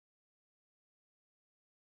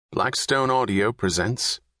Blackstone Audio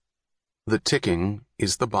presents The Ticking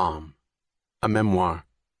is the Bomb, a memoir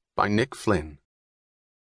by Nick Flynn.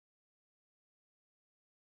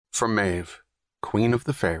 From Maeve, Queen of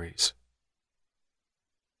the Fairies.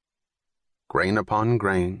 Grain upon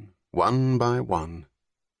grain, one by one,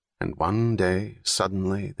 and one day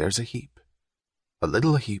suddenly there's a heap, a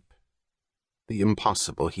little heap, the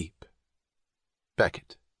impossible heap.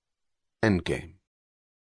 Beckett, Endgame.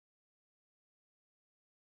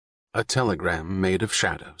 A Telegram Made of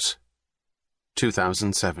Shadows.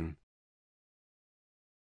 2007.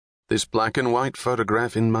 This black and white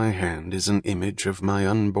photograph in my hand is an image of my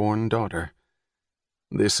unborn daughter.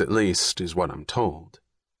 This, at least, is what I'm told.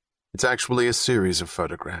 It's actually a series of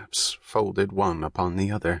photographs, folded one upon the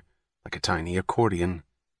other, like a tiny accordion.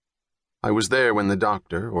 I was there when the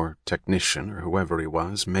doctor, or technician, or whoever he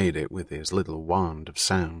was, made it with his little wand of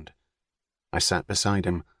sound. I sat beside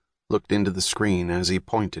him, looked into the screen as he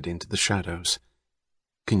pointed into the shadows.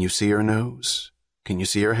 Can you see her nose? Can you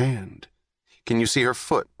see her hand? Can you see her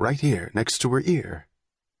foot right here, next to her ear?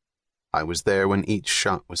 I was there when each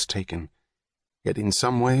shot was taken, yet in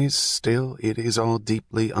some ways, still, it is all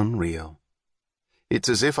deeply unreal. It's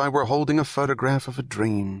as if I were holding a photograph of a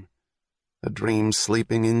dream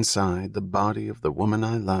sleeping inside the body of the woman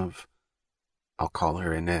I love. I'll call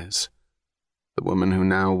her Inez. The woman who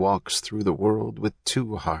now walks through the world with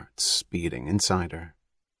two hearts beating inside her.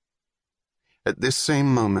 At this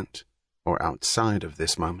same moment, or outside of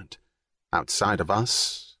this moment, outside of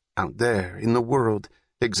us, out there in the world,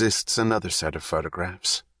 exists another set of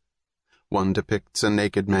photographs. One depicts a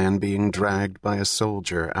naked man being dragged by a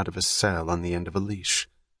soldier out of a cell on the end of a leash.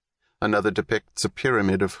 Another depicts a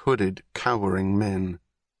pyramid of hooded, cowering men,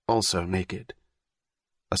 also naked.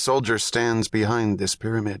 A soldier stands behind this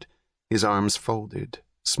pyramid, his arms folded,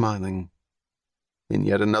 smiling. In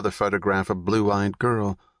yet another photograph, a blue-eyed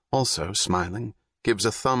girl, also smiling, gives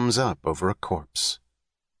a thumbs up over a corpse.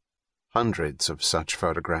 Hundreds of such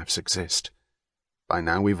photographs exist. By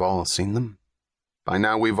now we've all seen them. By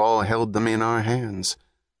now we've all held them in our hands.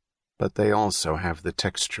 But they also have the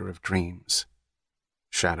texture of dreams.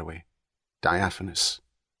 Shadowy, diaphanous,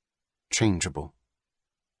 changeable,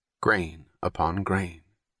 grain upon grain.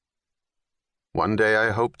 One day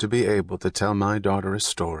I hope to be able to tell my daughter a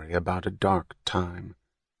story about a dark time,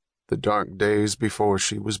 the dark days before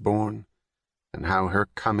she was born, and how her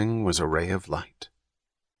coming was a ray of light.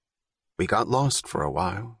 We got lost for a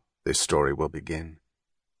while, this story will begin,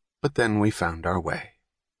 but then we found our way.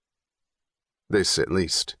 This, at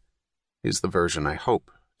least, is the version I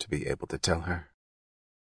hope to be able to tell her.